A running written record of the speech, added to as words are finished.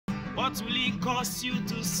What will it cost you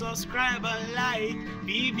to subscribe and like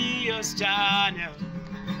PVO's channel?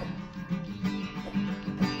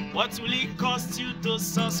 What will it cost you to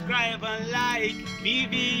subscribe and like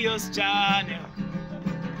PVO's channel?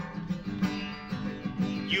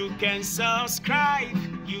 You can subscribe,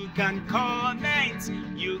 you can comment,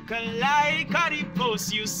 you can like all the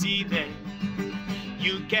posts you see there.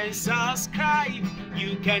 You can subscribe,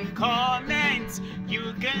 you can comment,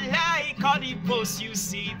 you can like all the posts you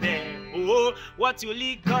see there. Oh, what will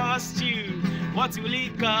it cost you? What will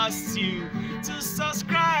it cost you to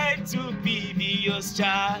subscribe to PVO's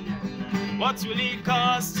channel? What will it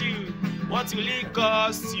cost you? What will it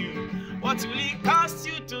cost you? What will it cost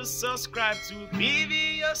you to subscribe to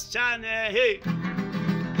PVO's channel? Hey,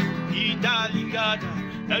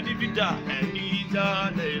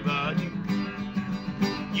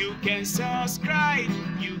 you can subscribe,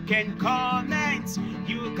 you can comment,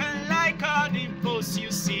 you can like all the posts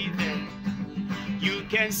you see there. You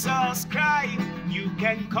can subscribe, you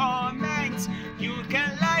can comment, you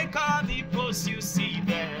can like all the posts you see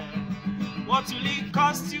there. What will it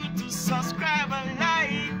cost you to subscribe and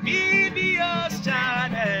like PVO's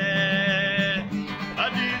channel?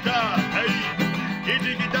 Adida, hey,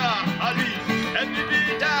 idigida, ali,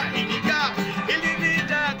 edibida, idiga,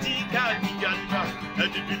 ilibida, tika, diganda,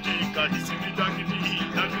 edibidika, isibida, gidi,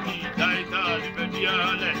 daita,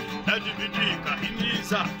 libediale, edibidika,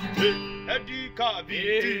 iniza, edika,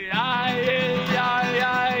 vidi.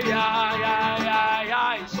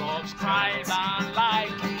 Subscribe and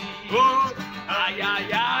like it. Oh,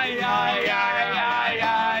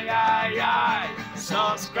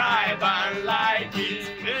 subscribe and like it.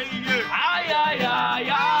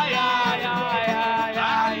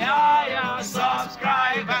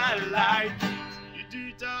 Subscribe and like it.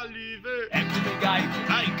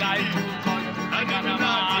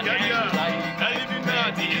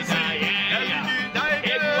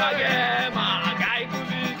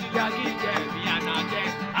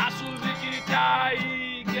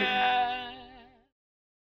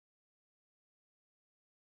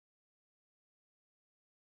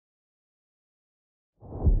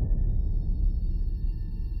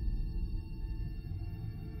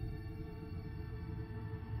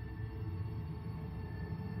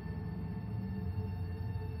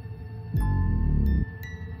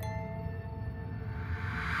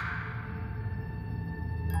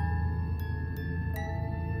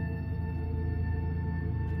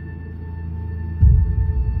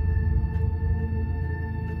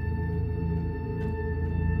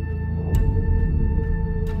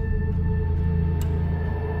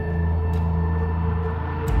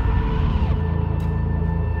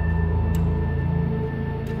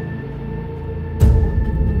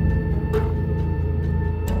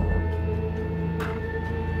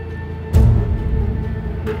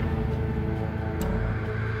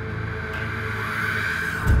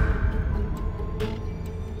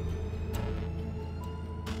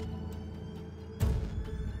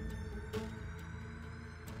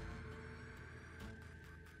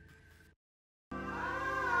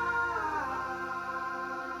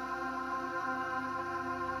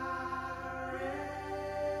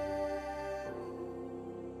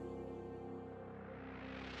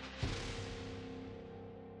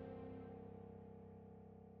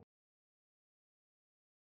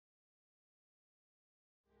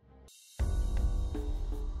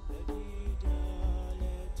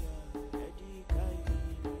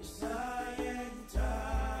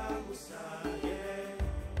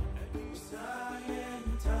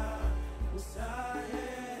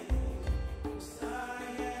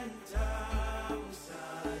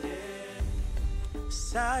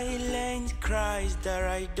 Silent cries that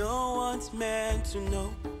I don't want men to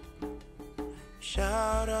know.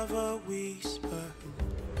 Shout of a whisper.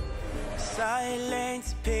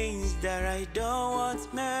 Silent pains that I don't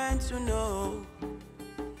want men to know.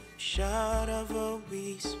 Shout of a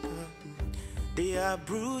whisper. They are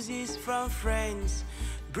bruises from friends,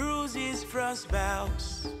 bruises from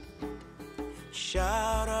spouse.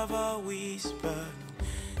 Shout of a whisper.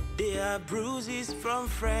 They are bruises from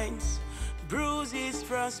friends, bruises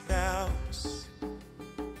from spouse.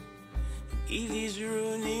 It is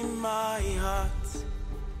ruining my heart,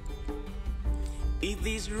 it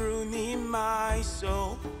is ruining my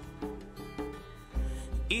soul,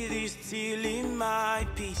 it is stealing my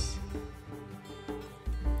peace,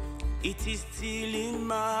 it is stealing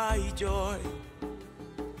my joy.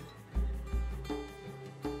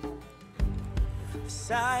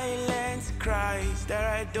 Silent cries that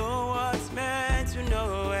I don't want men to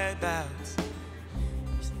know about.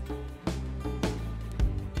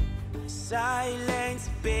 Silent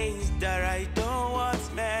pains that I don't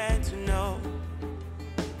want men to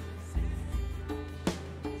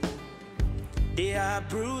There are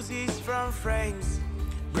bruises from friends,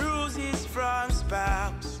 bruises from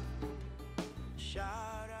spouse.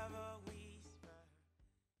 Shout of a whisper.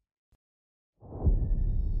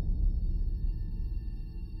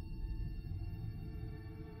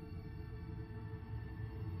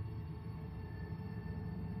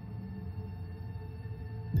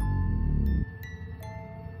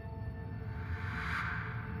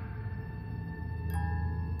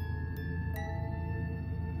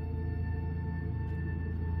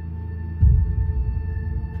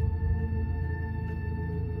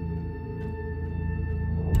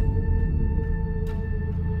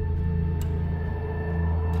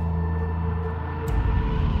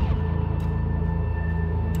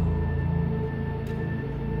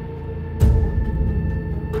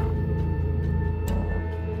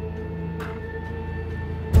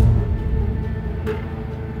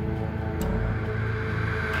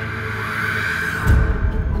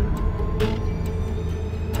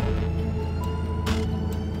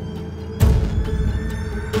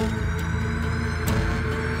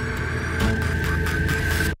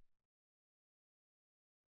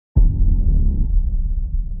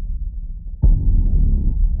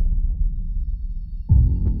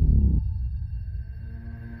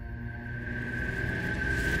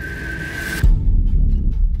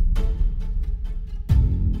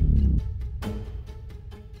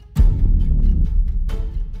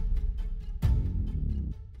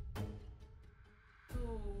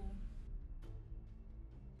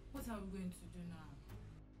 What are we going to do now?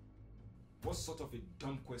 What sort of a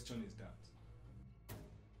dumb question is that?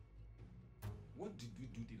 What did we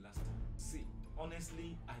do the last time? See,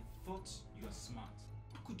 honestly, I thought you were smart.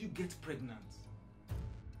 How could you get pregnant?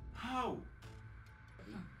 How?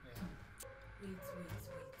 Wait.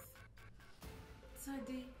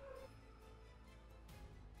 Sade,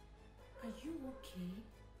 are you okay?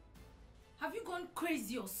 Have you gone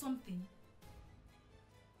crazy or something?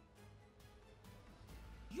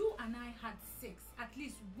 You and I had sex at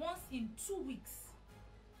least once in 2 weeks.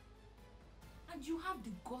 And you have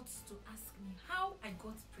the guts to ask me how I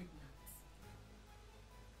got pregnant.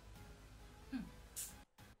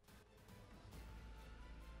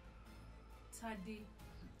 Tade,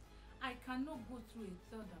 I cannot go through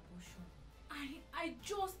a third abortion. I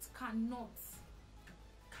just cannot.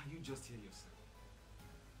 Can you just hear yourself?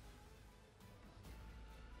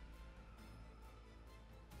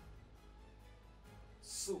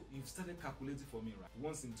 So, you've started calculating for me, right?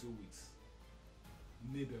 Once in 2 weeks.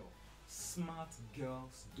 Mabel, smart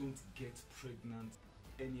girls don't get pregnant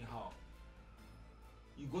anyhow.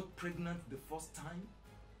 You got pregnant the first time,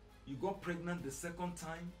 you got pregnant the second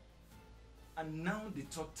time, and now the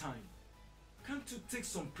third time. Can't you take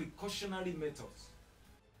some precautionary methods?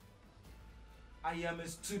 I am a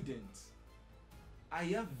student. I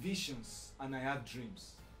have visions and I have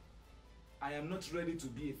dreams. I am not ready to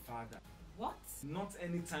be a father. What? Not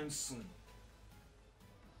anytime soon.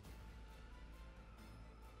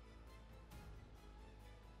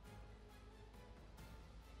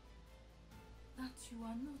 That you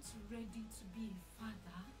are not ready to be a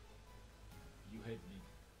father? You heard me.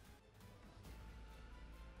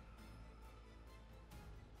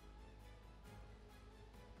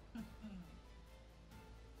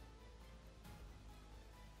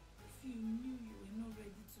 If you knew you were not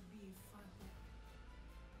ready to be a father,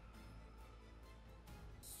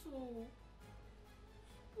 so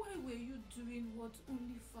why were you doing what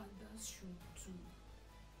only fathers should do?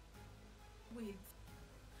 Wait,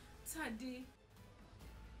 Tade,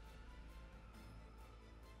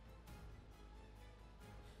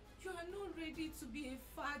 you are not ready to be a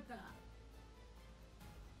father.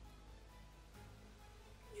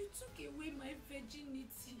 You took away my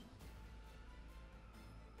virginity.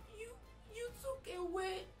 You took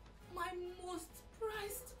away my most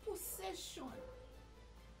prized possession.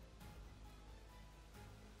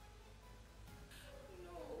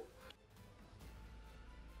 No.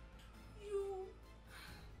 You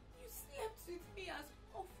slept with me as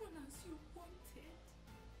often as you wanted.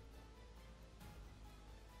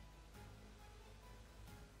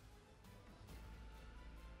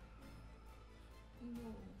 No.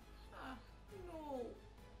 No.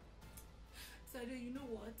 Sade, you know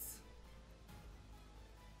what?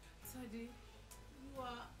 Sade,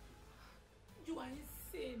 you are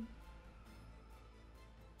insane.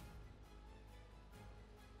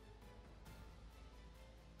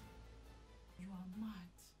 You are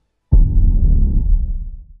mad.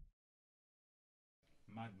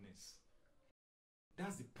 Madness.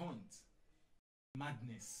 That's the point.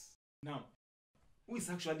 Madness. Now, who is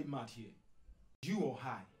actually mad here? You or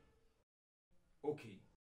I? Okay.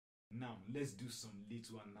 Now, let's do some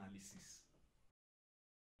little analysis.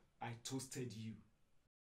 I toasted you.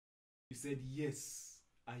 You said, yes,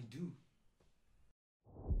 I do.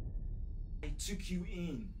 I took you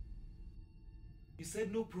in. You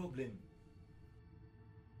said, no problem.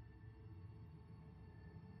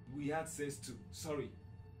 We had sex too. Sorry.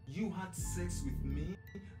 You had sex with me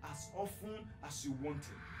as often as you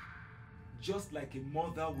wanted. Just like a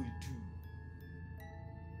mother will do.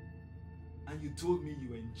 And you told me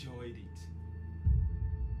you enjoyed it.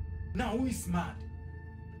 Now who is mad?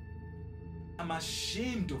 I'm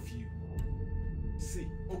ashamed of you. Say,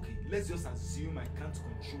 okay, let's just assume I can't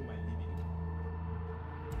control my libido.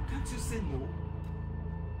 Can't you say no?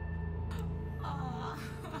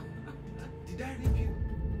 Did I rape you?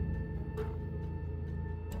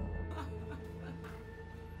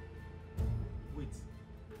 Wait.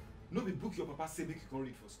 No be book your papa say make you can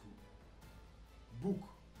read for school. Book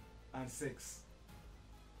and sex.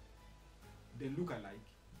 Then look alike.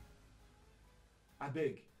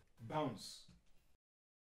 Abeg, bounce.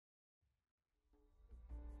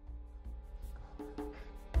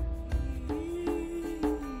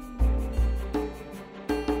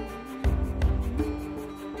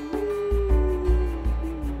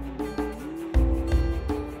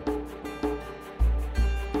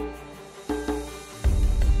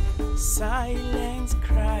 Silent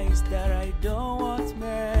cries that I don't want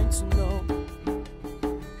men to know.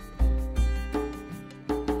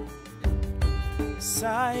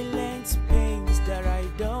 Silent pains that I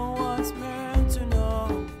don't want men to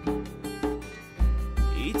know.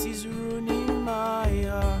 It is ruining my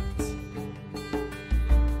heart.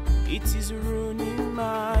 It is ruining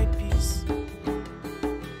my peace.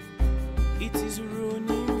 It is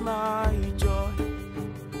ruining my joy.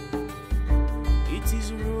 It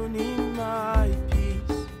is ruining my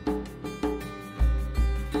peace.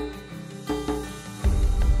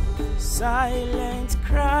 Silent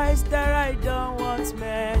cries that I don't want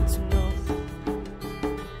men to know.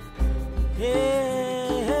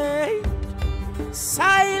 Hey,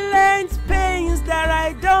 silent pains that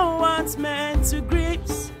I don't want men to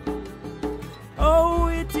grasp. Oh,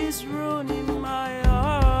 it is ruining my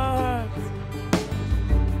heart.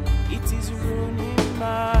 It is ruining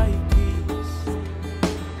my peace.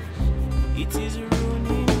 It is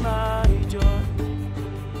ruining my joy.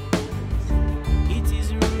 It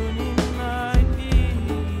is ruining my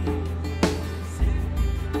peace.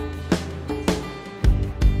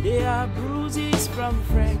 They are bruises from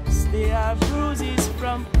friends. They are bruises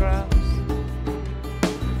from crowds.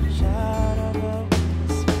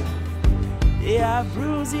 They are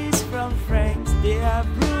bruises from friends. They are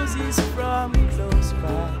bruises from close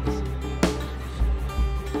pals.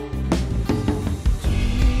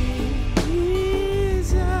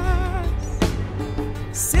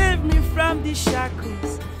 Save me from the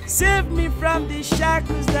shackles. Save me from the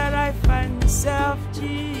shackles that I find myself,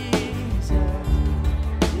 Jesus.